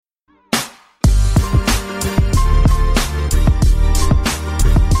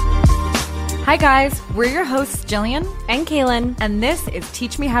Hi guys, we're your hosts Jillian and Kaylin, and this is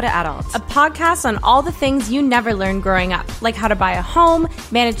Teach Me How to Adult, a podcast on all the things you never learned growing up, like how to buy a home,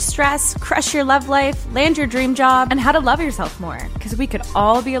 manage stress, crush your love life, land your dream job, and how to love yourself more, because we could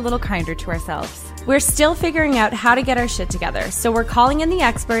all be a little kinder to ourselves. We're still figuring out how to get our shit together, so we're calling in the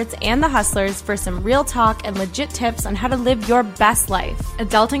experts and the hustlers for some real talk and legit tips on how to live your best life.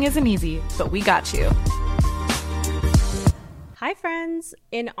 Adulting isn't easy, but we got you. Hi friends!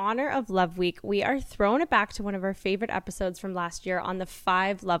 In honor of Love Week, we are throwing it back to one of our favorite episodes from last year on the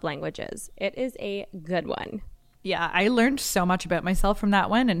 5 love languages. It is a good one. Yeah, I learned so much about myself from that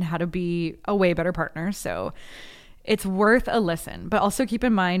one and how to be a way better partner, so it's worth a listen. But also keep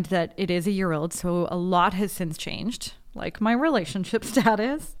in mind that it is a year old, so a lot has since changed, like my relationship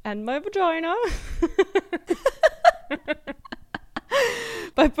status. And my vagina.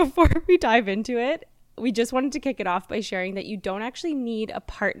 But before we dive into it, we just wanted to kick it off by sharing that you don't actually need a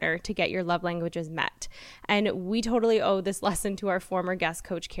partner to get your love languages met. And we totally owe this lesson to our former guest,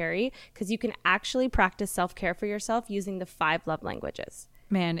 Coach Carrie, because you can actually practice self-care for yourself using the 5 love languages.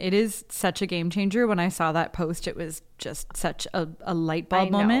 Man, it is such a game changer. When I saw that post, it was just such a light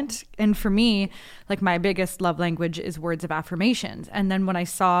bulb moment. And for me, like my biggest love language is words of affirmations. And then when I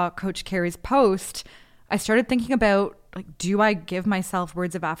saw Coach Carrie's post, I started thinking about, like, do I give myself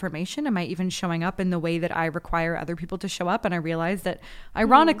words of affirmation? Am I even showing up in the way that I require other people to show up? And I realized that,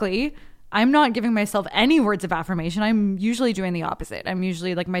 ironically, I'm not giving myself any words of affirmation. I'm usually doing the opposite. I'm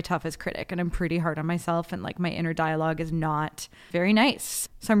usually like my toughest critic, and I'm pretty hard on myself, and like my inner dialogue is not very nice.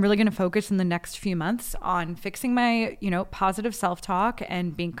 So I'm really going to focus in the next few months on fixing my, positive self-talk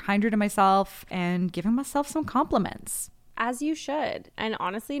and being kinder to myself and giving myself some compliments. As you should. And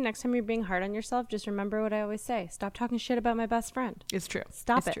honestly, next time you're being hard on yourself, just remember what I always say. Stop talking shit about my best friend. It's true.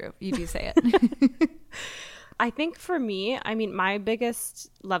 Stop it. It's true. You do say it. I think for me, my biggest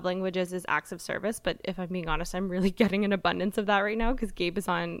love languages is acts of service. But if I'm being honest, I'm really getting an abundance of that right now because Gabe is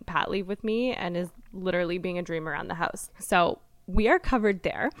on pat leave with me and is literally being a dream around the house. So we are covered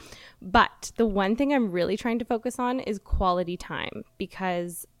there. But the one thing I'm really trying to focus on is quality time,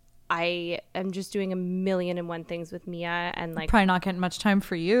 because I am just doing 1,000,001 things with Mia, and like probably not getting much time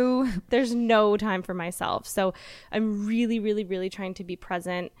for you. There's no time for myself. So I'm really, really, really trying to be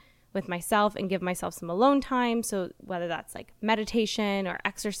present with myself and give myself some alone time. So whether that's like meditation or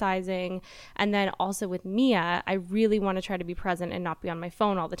exercising, and then also with Mia, I really want to try to be present and not be on my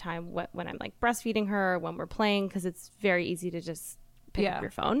phone all the time when I'm like breastfeeding her or when we're playing, because it's very easy to just pick up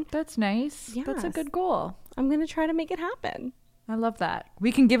your phone. That's nice. Yes. That's a good goal. I'm going to try to make it happen. I love that.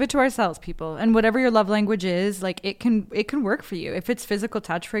 We can give it to ourselves, people. And whatever your love language is, like it can work for you. If it's physical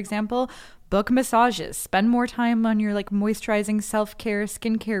touch, for example, book massages, spend more time on your like moisturizing self-care,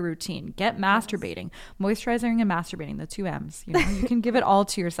 skincare routine, get masturbating, moisturizing and masturbating, the 2 M's, you can give it all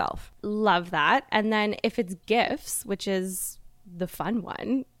to yourself. Love that. And then if it's gifts, which is the fun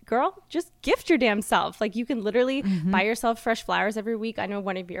one, girl, just gift your damn self. Like you can literally buy yourself fresh flowers every week. I know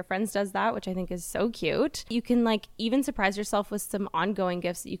one of your friends does that, which I think is so cute. You can like even surprise yourself with some ongoing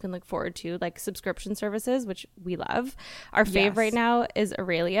gifts that you can look forward to, like subscription services, which we love. Our fave right now is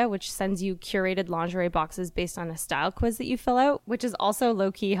Aurelia, which sends you curated lingerie boxes based on a style quiz that you fill out, which is also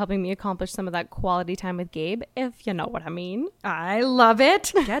low-key helping me accomplish some of that quality time with Gabe, if you know what I mean. I love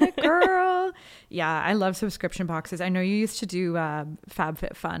it. Get it, girl. Yeah, I love subscription boxes. I know you used to do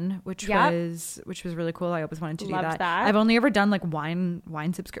FabFitFun, which was really cool. I always wanted to do that. I've only ever done like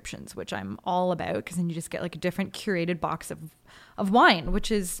wine subscriptions, which I'm all about, because then you just get like a different curated box of wine, which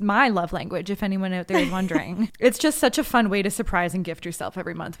is my love language, if anyone out there is wondering. It's just such a fun way to surprise and gift yourself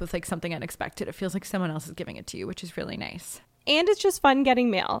every month with like something unexpected. It feels like someone else is giving it to you, which is really nice. And it's just fun getting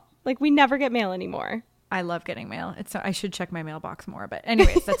mail. Like we never get mail anymore. I love getting mail. I should check my mailbox more, but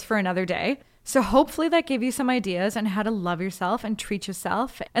anyways, that's for another day. So hopefully that gave you some ideas on how to love yourself and treat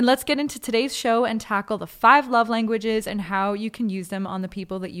yourself. And let's get into today's show and tackle the 5 love languages and how you can use them on the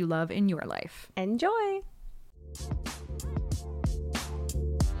people that you love in your life. Enjoy.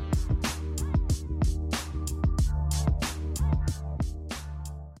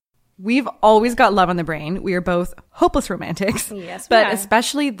 We've always got love on the brain. We are both hopeless romantics. Yes, but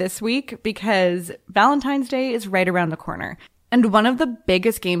especially this week because Valentine's Day is right around the corner. And one of the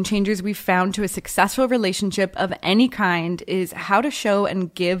biggest game changers we've found to a successful relationship of any kind is how to show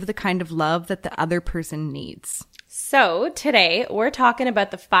and give the kind of love that the other person needs. So today we're talking about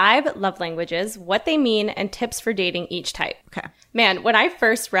the 5 love languages, what they mean, and tips for dating each type. Okay. Man, when I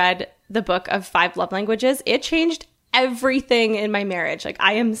first read the book of 5 love languages, it changed everything in my marriage. Like,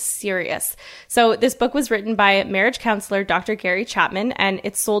 I am serious. So this book was written by marriage counselor Dr. Gary Chapman, and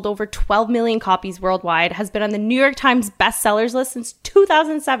it's sold over 12 million copies worldwide, has been on the New York Times bestsellers list since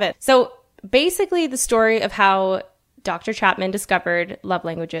 2007. So basically the story of how Dr. Chapman discovered love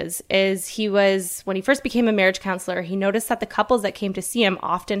languages is when he first became a marriage counselor, he noticed that the couples that came to see him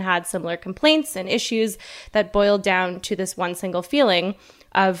often had similar complaints and issues that boiled down to this one single feeling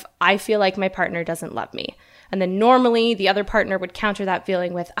of, I feel like my partner doesn't love me. And then normally the other partner would counter that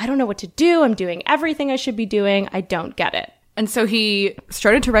feeling with, I don't know what to do. I'm doing everything I should be doing. I don't get it. And so he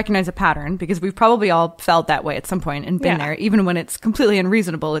started to recognize a pattern, because we've probably all felt that way at some point and been there. Even when it's completely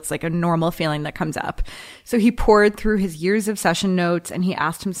unreasonable, it's like a normal feeling that comes up. So he poured through his years of session notes and he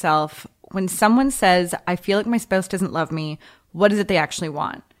asked himself, when someone says, I feel like my spouse doesn't love me, what is it they actually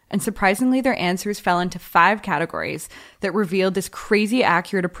want? And surprisingly, their answers fell into 5 categories that revealed this crazy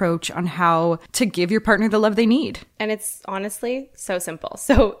accurate approach on how to give your partner the love they need. And it's honestly so simple.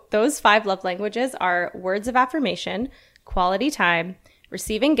 So those 5 love languages are words of affirmation, quality time,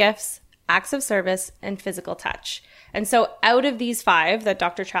 receiving gifts, acts of service, and physical touch. And so out of these 5 that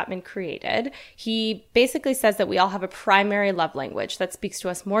Dr. Chapman created, he basically says that we all have a primary love language that speaks to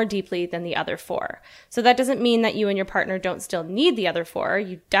us more deeply than the other 4. So that doesn't mean that you and your partner don't still need the other 4.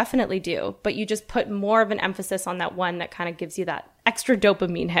 You definitely do, but you just put more of an emphasis on that one that kind of gives you that extra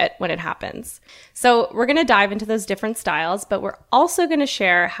dopamine hit when it happens. So we're going to dive into those different styles, but we're also going to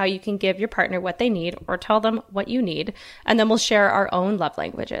share how you can give your partner what they need or tell them what you need. And then we'll share our own love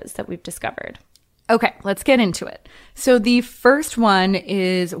languages that we've discovered. Okay, let's get into it. So the first one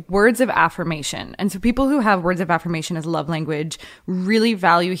is words of affirmation. And so people who have words of affirmation as a love language really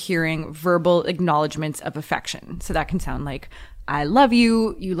value hearing verbal acknowledgments of affection. So that can sound like, I love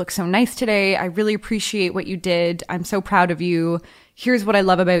you. You look so nice today. I really appreciate what you did. I'm so proud of you. Here's what I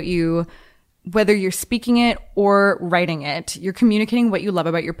love about you. Whether you're speaking it or writing it, you're communicating what you love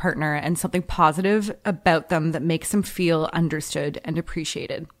about your partner and something positive about them that makes them feel understood and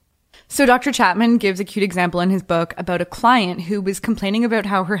appreciated. So Dr. Chapman gives a cute example in his book about a client who was complaining about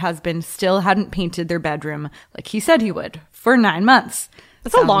how her husband still hadn't painted their bedroom like he said he would for 9 months.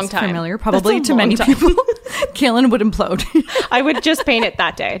 That's a long time. Familiar, probably to many people. Kaylin would implode. I would just paint it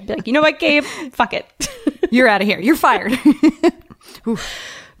that day. I'd be like, you know what, Gabe? Fuck it. You're out of here. You're fired. Ooh,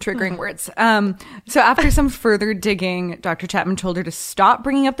 triggering words. So after some further digging, Dr. Chapman told her to stop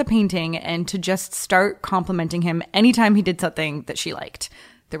bringing up the painting and to just start complimenting him anytime he did something that she liked.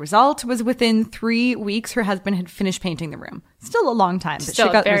 The result was within 3 weeks, her husband had finished painting the room. Still a long time, but Still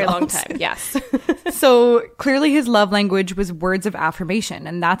she got a very results. long time, yes. So clearly his love language was words of affirmation,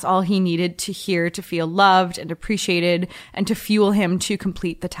 and that's all he needed to hear to feel loved and appreciated and to fuel him to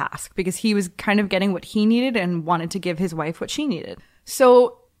complete the task, because he was kind of getting what he needed and wanted to give his wife what she needed.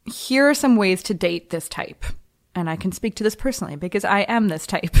 So here are some ways to date this type. And I can speak to this personally because I am this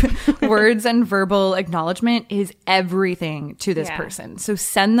type. Words and verbal acknowledgement is everything to this person. So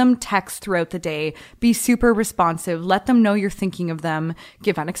send them texts throughout the day. Be super responsive. Let them know you're thinking of them.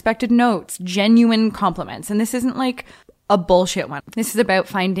 Give unexpected notes, genuine compliments. And this isn't like a bullshit one. This is about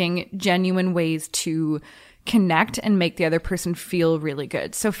finding genuine ways to connect and make the other person feel really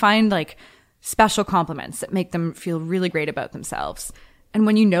good. So find like special compliments that make them feel really great about themselves. And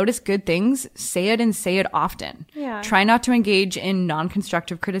when you notice good things, say it and say it often. Yeah. Try not to engage in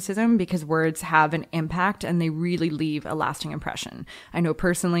non-constructive criticism because words have an impact and they really leave a lasting impression. I know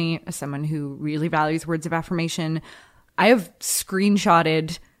personally, as someone who really values words of affirmation, I have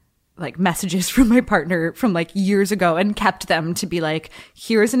screenshotted like messages from my partner from like years ago and kept them to be like,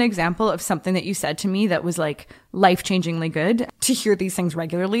 here's an example of something that you said to me that was like life-changingly good. To hear these things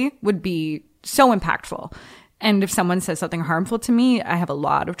regularly would be so impactful. And if someone says something harmful to me, I have a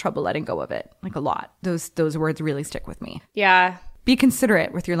lot of trouble letting go of it. Like a lot. Those words really stick with me. Yeah. Be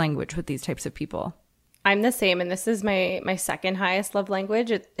considerate with your language with these types of people. I'm the same. And this is my second highest love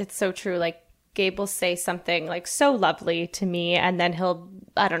language. It's so true. Like Gabe will say something like so lovely to me. And then he'll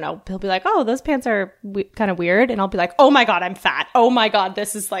be like, oh, those pants are kind of weird. And I'll be like, oh my God, I'm fat. Oh my God,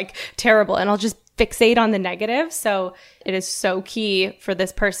 this is like terrible. And I'll just fixate on the negative. So it is so key for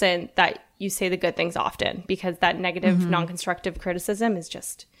this person that you say the good things often, because that negative, non-constructive criticism is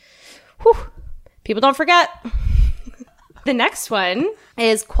just, whew, people don't forget. The next one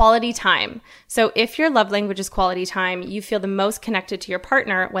is quality time. So if your love language is quality time, you feel the most connected to your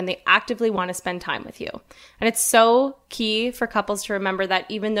partner when they actively want to spend time with you. And it's so key for couples to remember that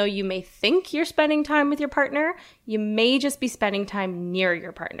even though you may think you're spending time with your partner, you may just be spending time near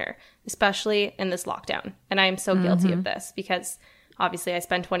your partner, especially in this lockdown. And I am so guilty of this because obviously I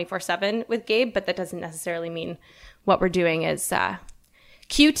spend 24/7 with Gabe, but that doesn't necessarily mean what we're doing is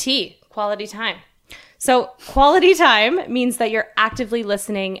QT, quality time. So quality time means that you're actively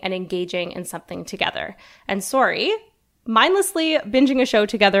listening and engaging in something together. And sorry, mindlessly binging a show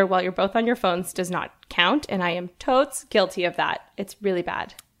together while you're both on your phones does not count. And I am totes guilty of that. It's really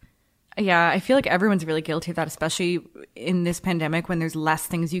bad. Yeah, I feel like everyone's really guilty of that, especially in this pandemic when there's less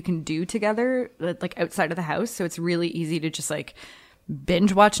things you can do together, like outside of the house. So it's really easy to just like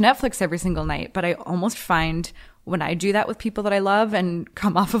binge watch Netflix every single night. But I almost find when I do that with people that I love and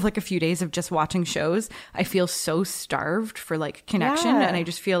come off of like a few days of just watching shows, I feel so starved for like connection. Yeah. And I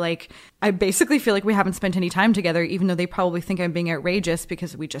just feel like I basically feel like we haven't spent any time together, even though they probably think I'm being outrageous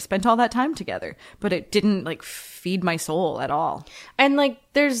because we just spent all that time together. But it didn't like feed my soul at all. And like,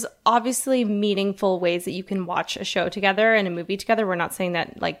 there's obviously meaningful ways that you can watch a show together and a movie together. We're not saying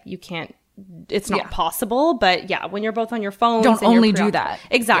that like you can't, it's not possible, but yeah, when you're both on your phones, don't only do that.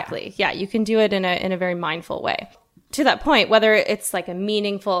 Exactly. Yeah, you can do it in a very mindful way. To that point, whether it's like a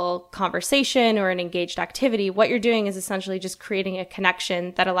meaningful conversation or an engaged activity, what you're doing is essentially just creating a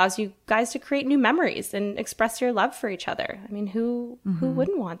connection that allows you guys to create new memories and express your love for each other. I mean, who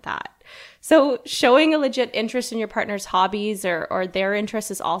wouldn't want that? So showing a legit interest in your partner's hobbies or their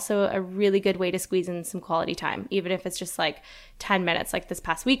interests is also a really good way to squeeze in some quality time, even if it's just like 10 minutes. Like this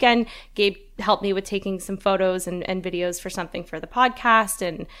past weekend, Gabe helped me with taking some photos and videos for something for the podcast.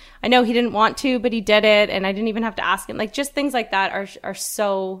 And I know he didn't want to, but he did it. And I didn't even have to ask him. Like just things like that are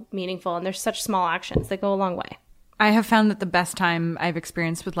so meaningful. And there's such small actions that go a long way. I have found that the best time I've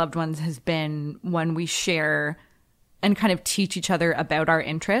experienced with loved ones has been when we share and kind of teach each other about our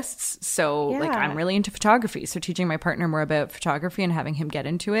interests. So like I'm really into photography. So teaching my partner more about photography and having him get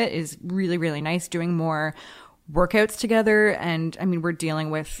into it is really, really nice. Doing more workouts together. And I mean, we're dealing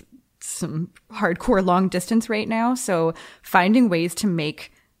with some hardcore long distance right now. So finding ways to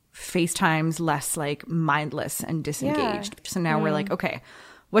make FaceTimes less like mindless and disengaged. So now we're like, okay,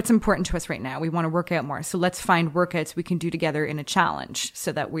 what's important to us right now? We want to work out more. So let's find workouts we can do together in a challenge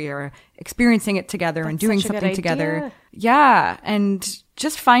so that we are experiencing it together and doing something together. Yeah. And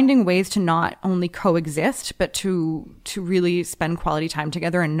just finding ways to not only coexist, but to really spend quality time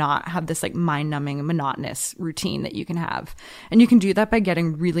together and not have this like mind-numbing, monotonous routine that you can have. And you can do that by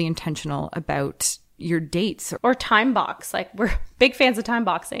getting really intentional about your dates. Or time box. Like we're big fans of time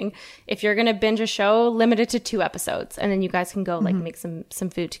boxing. If you're going to binge a show, limit it to 2 episodes and then you guys can go like make some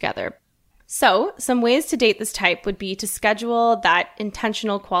food together. So some ways to date this type would be to schedule that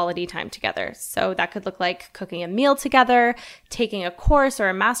intentional quality time together. So that could look like cooking a meal together, taking a course or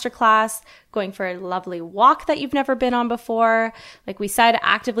a masterclass, going for a lovely walk that you've never been on before. Like we said,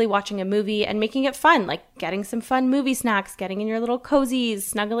 actively watching a movie and making it fun, like getting some fun movie snacks, getting in your little cozies,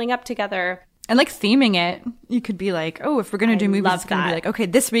 snuggling up together. And like theming it, you could be like, oh, if we're going to do movies, it's going to be like, okay,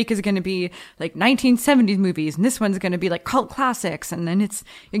 this week is going to be like 1970s movies and this one's going to be like cult classics. And then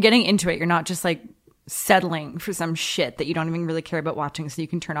you're getting into it. You're not just like settling for some shit that you don't even really care about watching so you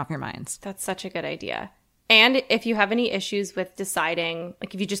can turn off your minds. That's such a good idea. And if you have any issues with deciding,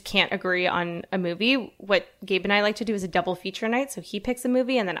 like if you just can't agree on a movie, what Gabe and I like to do is a double feature night. So he picks a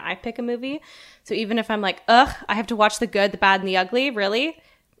movie and then I pick a movie. So even if I'm like, ugh, I have to watch the good, the bad, and the ugly, really?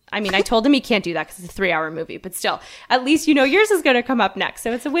 I mean, I told him he can't do that because it's a 3-hour movie, but still, at least you know yours is going to come up next.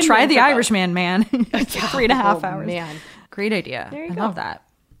 So it's a win-win. Try The Irishman, man. 3.5 hours. Man. Great idea. There you I go. love that.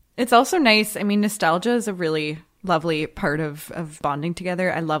 It's also nice. I mean, nostalgia is a really lovely part of bonding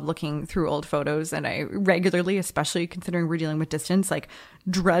together. I love looking through old photos and I regularly, especially considering we're dealing with distance, like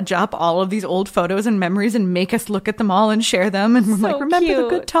drudge up all of these old photos and memories and make us look at them all and share them. And we're So like, remember the cute.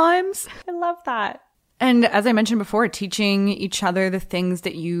 good times? I love that. And as I mentioned before, teaching each other the things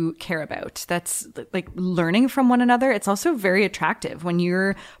that you care about. That's like learning from one another. It's also very attractive when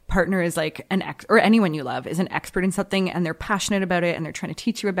your partner is like or anyone you love is an expert in something and they're passionate about it and they're trying to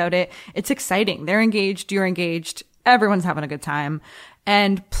teach you about it. It's exciting. They're engaged. You're engaged. Everyone's having a good time.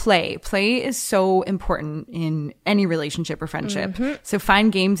 And play is so important in any relationship or friendship. So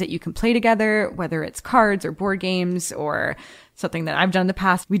find games that you can play together, whether it's cards or board games or something that I've done in the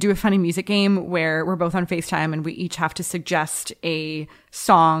past. We do a funny music game where we're both on FaceTime and we each have to suggest a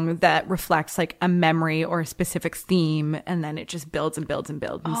song that reflects like a memory or a specific theme. And then it just builds and builds and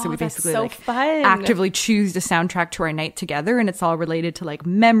builds. And so we basically so like fun. actively choose the soundtrack to our night together. And it's all related to like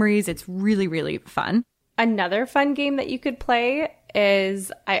memories. It's really, really fun. Another fun game that you could play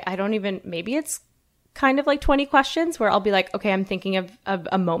is, I don't even, maybe it's kind of like 20 questions where I'll be like, okay, I'm thinking of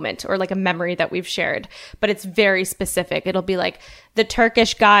a moment or like a memory that we've shared, but it's very specific. It'll be like the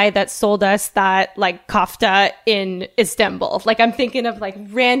Turkish guy that sold us that like kofta in Istanbul. Like I'm thinking of like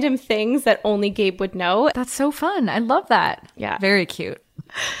random things that only Gabe would know. That's so fun. I love that. Yeah. Very cute.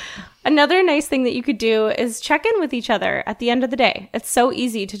 Another nice thing that you could do is check in with each other at the end of the day. It's so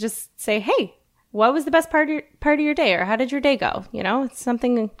easy to just say, hey, what was the best part of your day, or how did your day go? You know, it's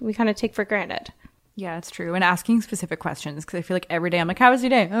something we kind of take for granted. Yeah, it's true. And asking specific questions, because I feel like every day I'm like, how was your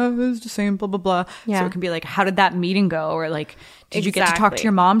day? Oh, it was the same, blah, blah, blah. Yeah. So it can be like, how did that meeting go? Or like, did you get to talk to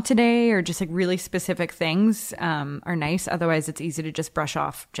your mom today? Or just like really specific things are nice. Otherwise, it's easy to just brush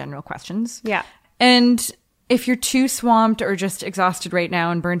off general questions. Yeah. And if you're too swamped or just exhausted right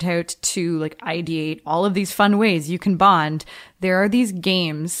now and burnt out to like ideate all of these fun ways you can bond, there are these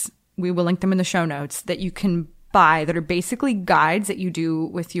games, we will link them in the show notes, that you can buy that are basically guides that you do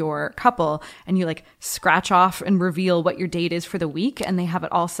with your couple, and you like scratch off and reveal what your date is for the week, and they have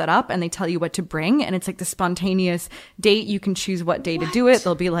it all set up and they tell you what to bring, and it's like the spontaneous date. You can choose what day to do it.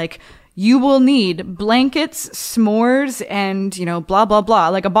 They'll be like, you will need blankets, s'mores, and, you know, blah, blah, blah,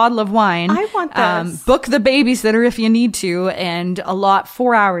 like a bottle of wine. I want this. Book the babysitter if you need to, and allot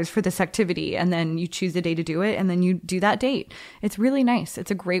 4 hours for this activity. And then you choose the day to do it, and then you do that date. It's really nice.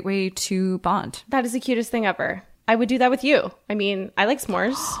 It's a great way to bond. That is the cutest thing ever. I would do that with you. I mean, I like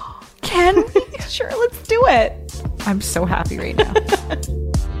s'mores. Can we? Sure, let's do it. I'm so happy right now.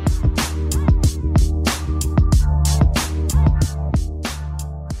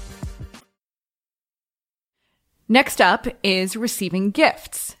 Next up is receiving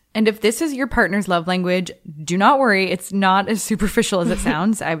gifts. And if this is your partner's love language, do not worry. It's not as superficial as it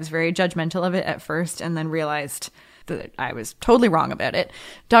sounds. I was very judgmental of it at first and then realized that I was totally wrong about it.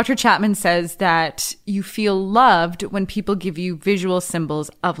 Dr. Chapman says that you feel loved when people give you visual symbols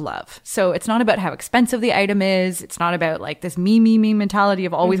of love. So it's not about how expensive the item is. It's not about like this me mentality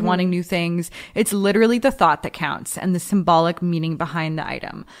of always wanting new things. It's literally the thought that counts and the symbolic meaning behind the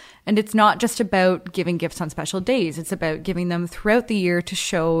item. And it's not just about giving gifts on special days. It's about giving them throughout the year to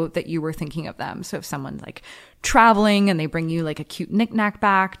show that you were thinking of them. So if someone's like traveling and they bring you like a cute knickknack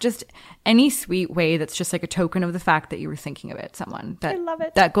back, just any sweet way that's just like a token of the fact that you were thinking of it, someone. I love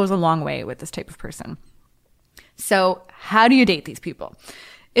it. That goes a long way with this type of person. So how do you date these people?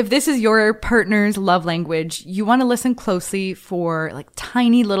 If this is your partner's love language, you want to listen closely for like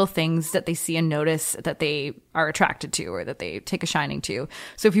tiny little things that they see and notice that they are attracted to or that they take a shining to.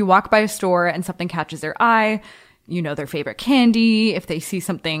 So if you walk by a store and something catches their eye, you know their favorite candy. If they see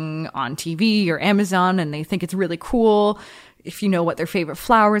something on TV or Amazon and they think it's really cool, if you know what their favorite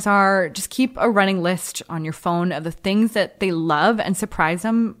flowers are, just keep a running list on your phone of the things that they love and surprise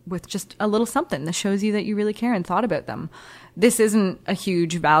them with just a little something that shows you that you really care and thought about them. This isn't a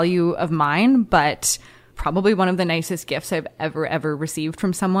huge value of mine, but probably one of the nicest gifts I've ever received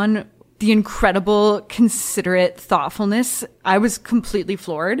from someone. The incredible, considerate thoughtfulness. I was completely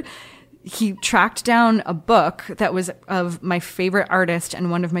floored. He tracked down a book that was of my favorite artist and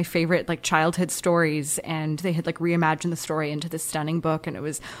one of my favorite like childhood stories, and they had like reimagined the story into this stunning book, and it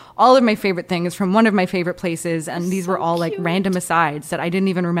was all of my favorite things from one of my favorite places, and these were all like random asides that I didn't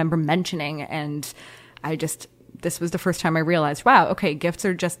even remember mentioning, and this was the first time I realized, wow, okay, gifts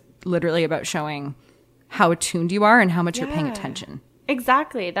are just literally about showing how attuned you are and how much you're paying attention.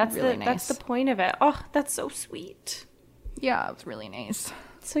 Exactly. That's really nice. That's the point of it. Oh, that's so sweet. Yeah, it was really nice.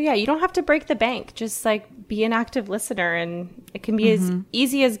 So yeah, you don't have to break the bank. Just like be an active listener, and it can be as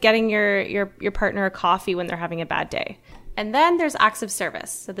easy as getting your partner a coffee when they're having a bad day. And then there's acts of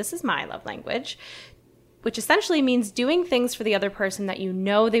service. So this is my love language, which essentially means doing things for the other person that you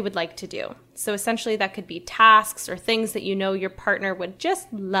know they would like to do. So essentially that could be tasks or things that you know your partner would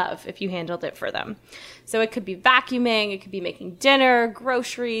just love if you handled it for them. So it could be vacuuming, it could be making dinner,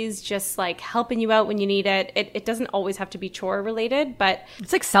 groceries, just like helping you out when you need it. It doesn't always have to be chore related, but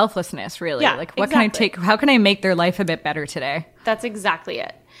it's like selflessness, really. Yeah, like how can I make their life a bit better today? That's exactly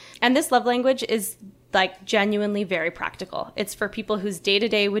it. And this love language is like genuinely very practical. It's for people whose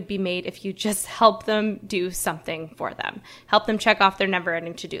day-to-day would be made if you just help them do something for them, help them check off their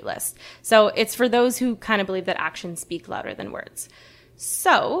never-ending to-do list. So it's for those who kind of believe that actions speak louder than words.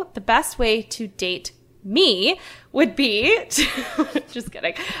 So the best way to date me would be just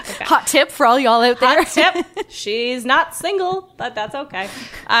kidding. Okay. Hot tip for all y'all out there. Hot tip. She's not single, but that's okay.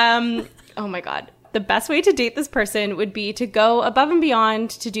 Oh my God. The best way to date this person would be to go above and beyond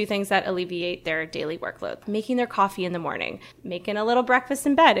to do things that alleviate their daily workload. Making their coffee in the morning, making a little breakfast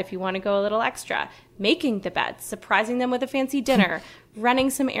in bed if you want to go a little extra, making the bed, surprising them with a fancy dinner, running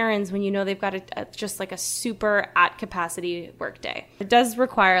some errands when you know they've got just like a super at capacity work day. It does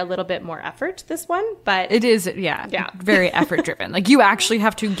require a little bit more effort, this one, but it is, yeah. Very effort driven. Like you actually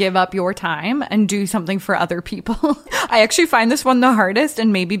have to give up your time and do something for other people. I actually find this one the hardest,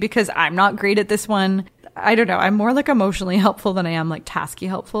 and maybe because I'm not great at this one. I don't know. I'm more like emotionally helpful than I am like tasky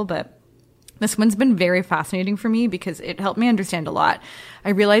helpful, but this one's been very fascinating for me because it helped me understand a lot. I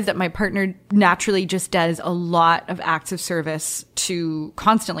realized that my partner naturally just does a lot of acts of service to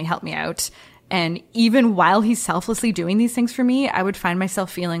constantly help me out. And even while he's selflessly doing these things for me, I would find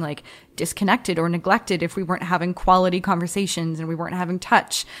myself feeling like, disconnected or neglected if we weren't having quality conversations and we weren't having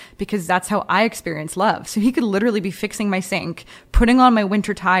touch, because that's how I experience love. So he could literally be fixing my sink, putting on my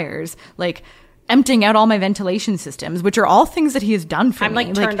winter tires, like emptying out all my ventilation systems, which are all things that he has done for me. I'm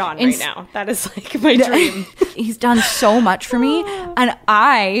like turned on right now. That is like my dream. He's done so much for me. And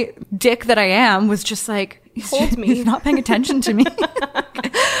I, dick that I am, was just like, he's not paying attention to me.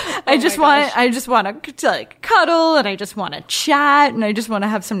 I just want to like cuddle, and I just want to chat, and I just want to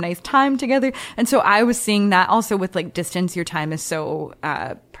have some nice time together. And so I was seeing that also with like distance. Your time is so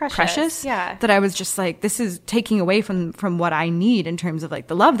precious. Yeah. That I was just like, this is taking away from what I need in terms of like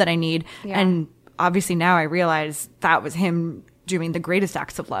the love that I need. Yeah. And obviously now I realize that was him doing the greatest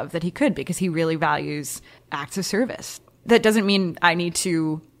acts of love that he could, because he really values acts of service. That doesn't mean I need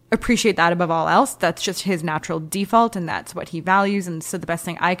to appreciate that above all else. That's just his natural default, and that's what he values. And so the best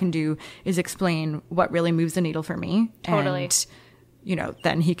thing I can do is explain what really moves the needle for me. Totally. And, you know,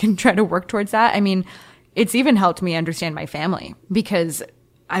 then he can try to work towards that. I mean, it's even helped me understand my family, because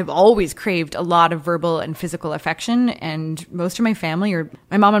I've always craved a lot of verbal and physical affection, and most of my family, or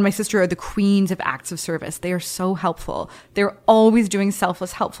my mom and my sister, are the queens of acts of service. They are so helpful. They're always doing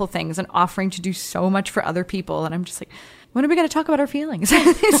selfless, helpful things and offering to do so much for other people. And I'm just like, when are we going to talk about our feelings?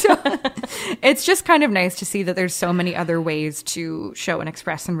 So it's just kind of nice to see that there's so many other ways to show and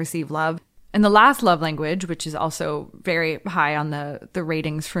express and receive love. And the last love language, which is also very high on the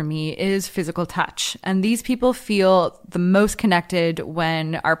ratings for me, is physical touch. And these people feel the most connected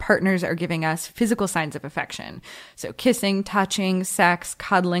when our partners are giving us physical signs of affection. So kissing, touching, sex,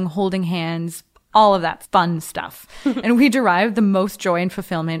 cuddling, holding hands, all of that fun stuff. And we derive the most joy and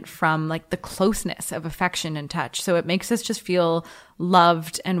fulfillment from like the closeness of affection and touch. So it makes us just feel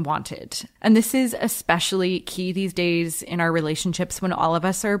loved and wanted. And this is especially key these days in our relationships when all of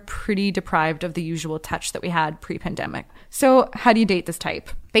us are pretty deprived of the usual touch that we had pre-pandemic. So how do you date this type?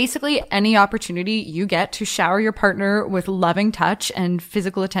 Basically, any opportunity you get to shower your partner with loving touch and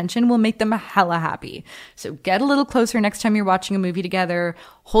physical attention will make them hella happy. So get a little closer next time you're watching a movie together.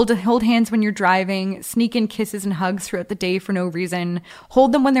 Hold hands when you're driving. Sneak in kisses and hugs throughout the day for no reason.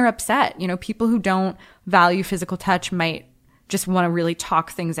 Hold them when they're upset. You know, people who don't value physical touch might just want to really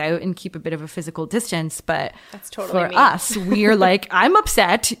talk things out and keep a bit of a physical distance. But that's totally for me. us, we are like, I'm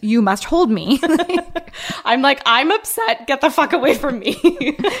upset. You must hold me. I'm like, I'm upset. Get the fuck away from me.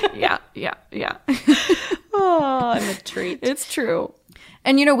 Yeah. Oh, I'm a treat. It's true.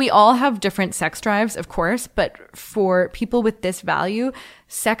 And, you know, we all have different sex drives, of course, but for people with this value,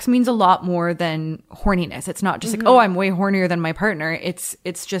 sex means a lot more than horniness. It's not just like, oh, I'm way hornier than my partner. It's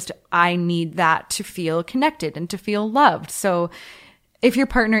just, I need that to feel connected and to feel loved. So if your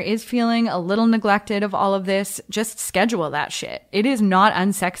partner is feeling a little neglected of all of this, just schedule that shit. It is not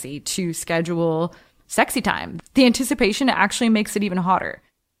unsexy to schedule sexy time. The anticipation actually makes it even hotter.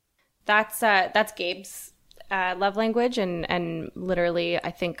 That's Gabe's love language, and literally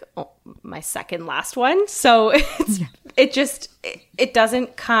I think my second last one. So it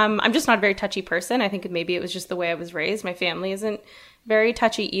doesn't come. I'm just not a very touchy person. I think maybe it was just the way I was raised. My family isn't very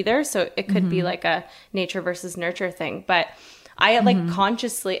touchy either, so it could be like a nature versus nurture thing. But I like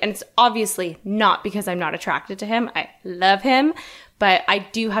consciously, and it's obviously not because I'm not attracted to him. I love him, but I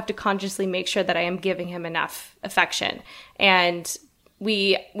do have to consciously make sure that I am giving him enough affection. And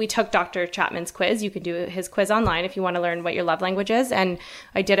we took Dr. Chapman's quiz. You can do his quiz online if you want to learn what your love language is. And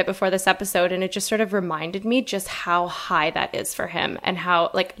I did it before this episode, and it just sort of reminded me just how high that is for him, and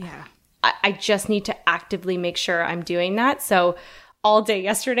how I just need to actively make sure I'm doing that. So all day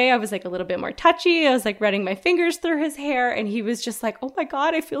yesterday, I was like a little bit more touchy. I was like running my fingers through his hair, and he was just like, oh my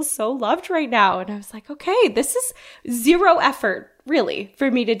God, I feel so loved right now. And I was like, okay, this is zero effort really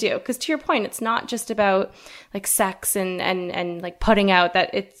for me to do. Because to your point, it's not just about like sex and like putting out that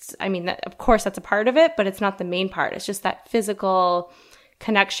it's, I mean, that, of course that's a part of it, but it's not the main part. It's just that physical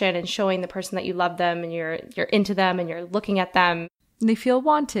connection and showing the person that you love them and you're into them and you're looking at them. They feel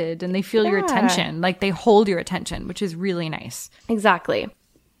wanted and they feel your attention, like they hold your attention, which is really nice. Exactly.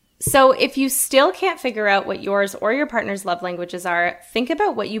 So if you still can't figure out what yours or your partner's love languages are, think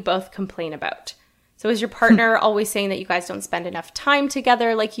about what you both complain about. So is your partner always saying that you guys don't spend enough time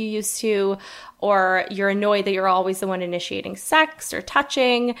together like you used to, or you're annoyed that you're always the one initiating sex or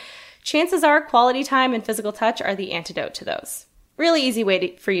touching? Chances are quality time and physical touch are the antidote to those. Really easy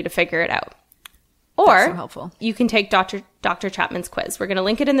way for you to figure it out. Or so helpful. You can take Dr. Chapman's quiz. We're going to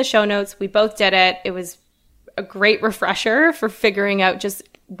link it in the show notes. We both did it. It was a great refresher for figuring out just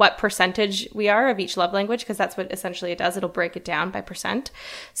what percentage we are of each love language, because that's what essentially it does. It'll break it down by percent.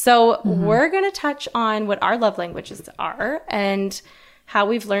 So we're going to touch on what our love languages are and how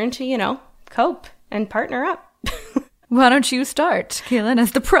we've learned to, cope and partner up. Why don't you start, Kaylin,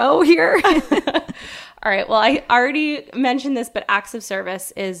 as the pro here? All right. Well, I already mentioned this, but acts of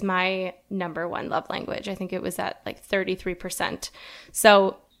service is my number one love language. I think it was at like 33%.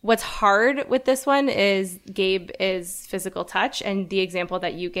 So what's hard with this one is Gabe is physical touch, and the example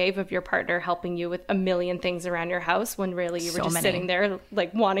that you gave of your partner helping you with a million things around your house when really you were just sitting there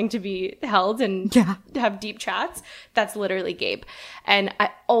like wanting to be held and have deep chats. That's literally Gabe. And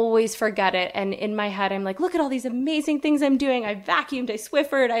I always forget it. And in my head, I'm like, look at all these amazing things I'm doing. I vacuumed, I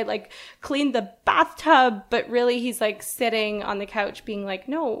Swiffered, I like cleaned the bathtub. But really he's like sitting on the couch being like,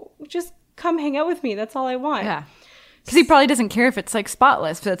 no, just come hang out with me. That's all I want. Yeah. Because he probably doesn't care if it's like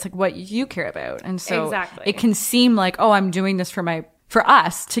spotless, but it's like what you care about. And so it can seem like, oh, I'm doing this for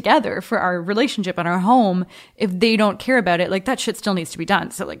us together, for our relationship and our home. If they don't care about it, like that shit still needs to be done.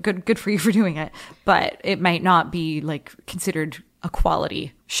 So like good for you for doing it. But it might not be like considered a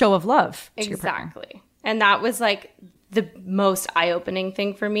quality show of love to your partner. Exactly. And that was like the most eye-opening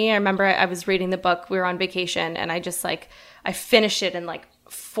thing for me. I remember I was reading the book, we were on vacation, and I finished it in like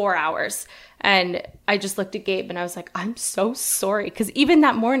 4 hours. And I just looked at Gabe and I was like, I'm so sorry. Because even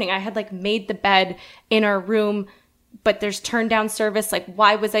that morning I had like made the bed in our room, but there's turned down service. Like,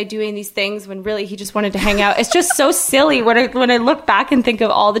 why was I doing these things when really he just wanted to hang out? It's just so silly when I look back and think of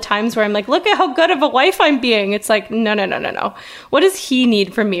all the times where I'm like, look at how good of a wife I'm being. It's like, no. What does he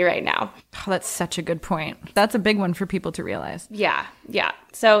need from me right now? Oh, that's such a good point. That's a big one for people to realize. Yeah.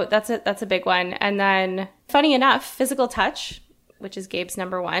 So that's a big one. And then funny enough, physical touch, which is Gabe's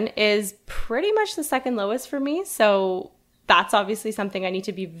number one, is pretty much the second lowest for me. So that's obviously something I need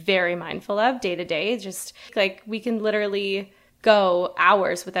to be very mindful of day to day. Just like we can literally go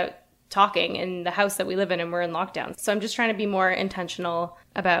hours without talking in the house that we live in and we're in lockdown. So I'm just trying to be more intentional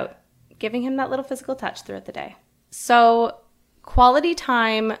about giving him that little physical touch throughout the day. So quality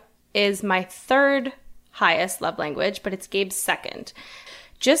time is my third highest love language, but it's Gabe's second.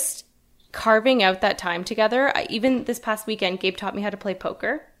 Just carving out that time together. Even this past weekend, Gabe taught me how to play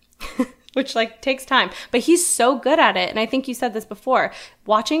poker, which like takes time, but he's so good at it. And I think you said this before,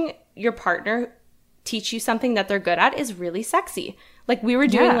 watching your partner teach you something that they're good at is really sexy. Like we were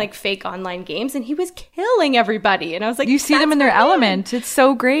doing like fake online games and he was killing everybody. And I was like, you see them in their element. It's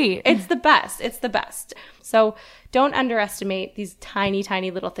so great. It's the best. It's the best. So don't underestimate these tiny,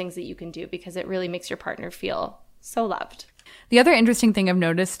 tiny little things that you can do because it really makes your partner feel so loved. The other interesting thing I've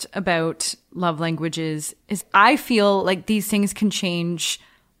noticed about love languages is I feel like these things can change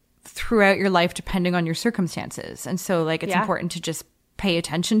throughout your life depending on your circumstances. And so like it's important to just pay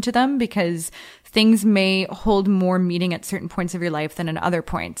attention to them because things may hold more meaning at certain points of your life than in other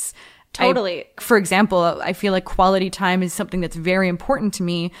points. Totally. For example, I feel like quality time is something that's very important to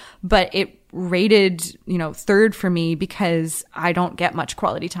me, but it rated, third for me because I don't get much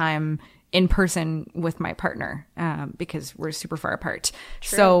quality time in person with my partner because we're super far apart.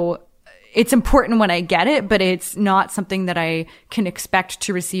 True. So it's important when I get it, but it's not something that I can expect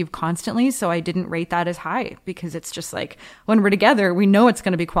to receive constantly. So I didn't rate that as high because it's just like when we're together, we know it's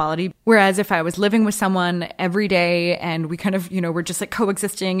going to be quality. Whereas if I was living with someone every day and we kind of, we're just like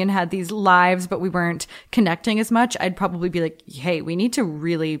coexisting and had these lives, but we weren't connecting as much, I'd probably be like, hey, we need to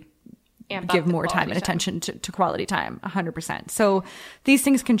really give more time and attention to quality time, 100%. So these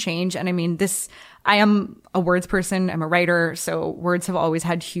things can change. And I mean, I am a words person. I'm a writer. So words have always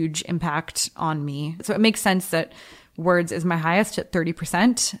had huge impact on me. So it makes sense that words is my highest at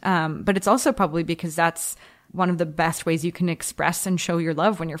 30%. But it's also probably because that's one of the best ways you can express and show your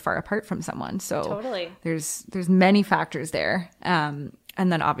love when you're far apart from someone. So totally. There's many factors there. And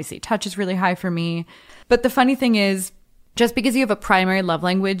then obviously touch is really high for me. But the funny thing is, just because you have a primary love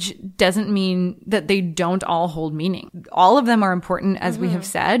language doesn't mean that they don't all hold meaning. All of them are important, as we have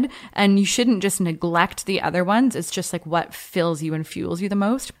said, and you shouldn't just neglect the other ones. It's just like what fills you and fuels you the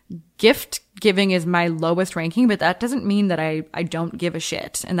most. Gift giving is my lowest ranking, but that doesn't mean that I don't give a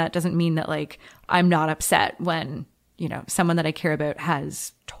shit. And that doesn't mean that like I'm not upset when, someone that I care about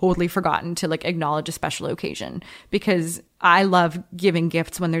has totally forgotten to like acknowledge a special occasion, because I love giving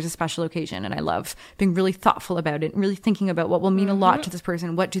gifts when there's a special occasion, and I love being really thoughtful about it and really thinking about what will mean a lot to this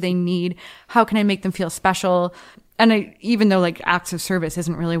person. What do they need? How can I make them feel special? And even though like acts of service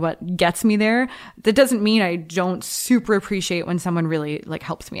isn't really what gets me there, that doesn't mean I don't super appreciate when someone really like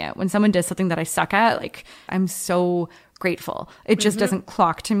helps me out. When someone does something that I suck at, like I'm so grateful. It just doesn't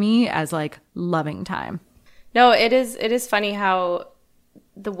clock to me as like loving time. No, it is funny how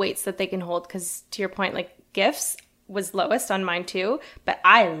the weights that they can hold, because to your point, like gifts was lowest on mine too, but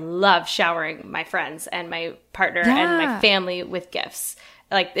I love showering my friends and my partner and my family with gifts.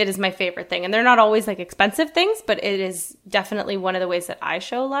 Like, it is my favorite thing. And they're not always like expensive things, but it is definitely one of the ways that I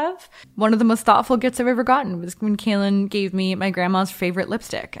show love. One of the most thoughtful gifts I've ever gotten was when Kaylin gave me my grandma's favorite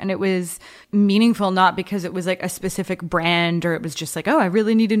lipstick. And it was meaningful, not because it was like a specific brand or it was just like, oh, I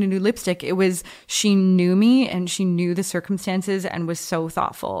really needed a new lipstick. It was, she knew me and she knew the circumstances and was so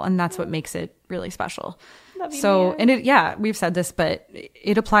thoughtful. And that's what makes it really special. So, and we've said this, but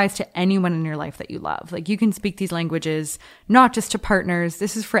it applies to anyone in your life that you love. Like, you can speak these languages, not just to partners.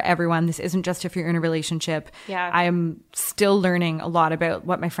 This is for everyone. This isn't just if you're in a relationship. Yeah. I am still learning a lot about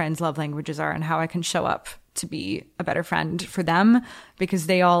what my friends' love languages are and how I can show up to be a better friend for them, because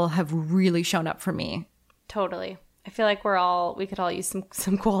they all have really shown up for me. Totally. I feel like we could all use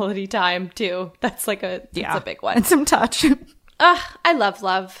some quality time too. That's like that's a big one. And some touch. I love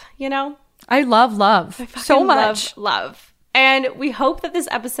love, you know? I love love so much. Love. And we hope that this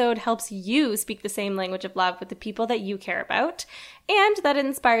episode helps you speak the same language of love with the people that you care about, and that it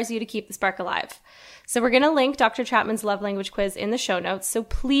inspires you to keep the spark alive. So we're going to link Dr. Chapman's love language quiz in the show notes. So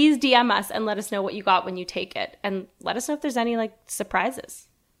please DM us and let us know what you got when you take it. And let us know if there's any like surprises.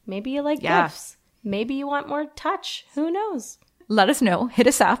 Maybe you like gifts. Maybe you want more touch. Who knows? Let us know. Hit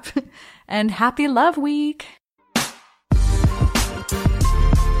us up. And happy Love Week.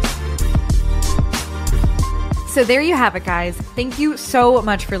 So there you have it, guys. Thank you so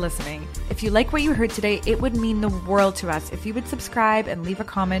much for listening. If you like what you heard today, it would mean the world to us if you would subscribe and leave a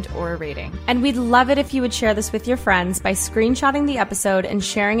comment or a rating. And we'd love it if you would share this with your friends by screenshotting the episode and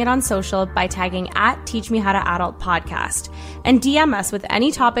sharing it on social by tagging @TeachMeHowToAdult and DM us with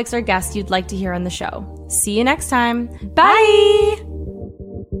any topics or guests you'd like to hear on the show. See you next time. Bye!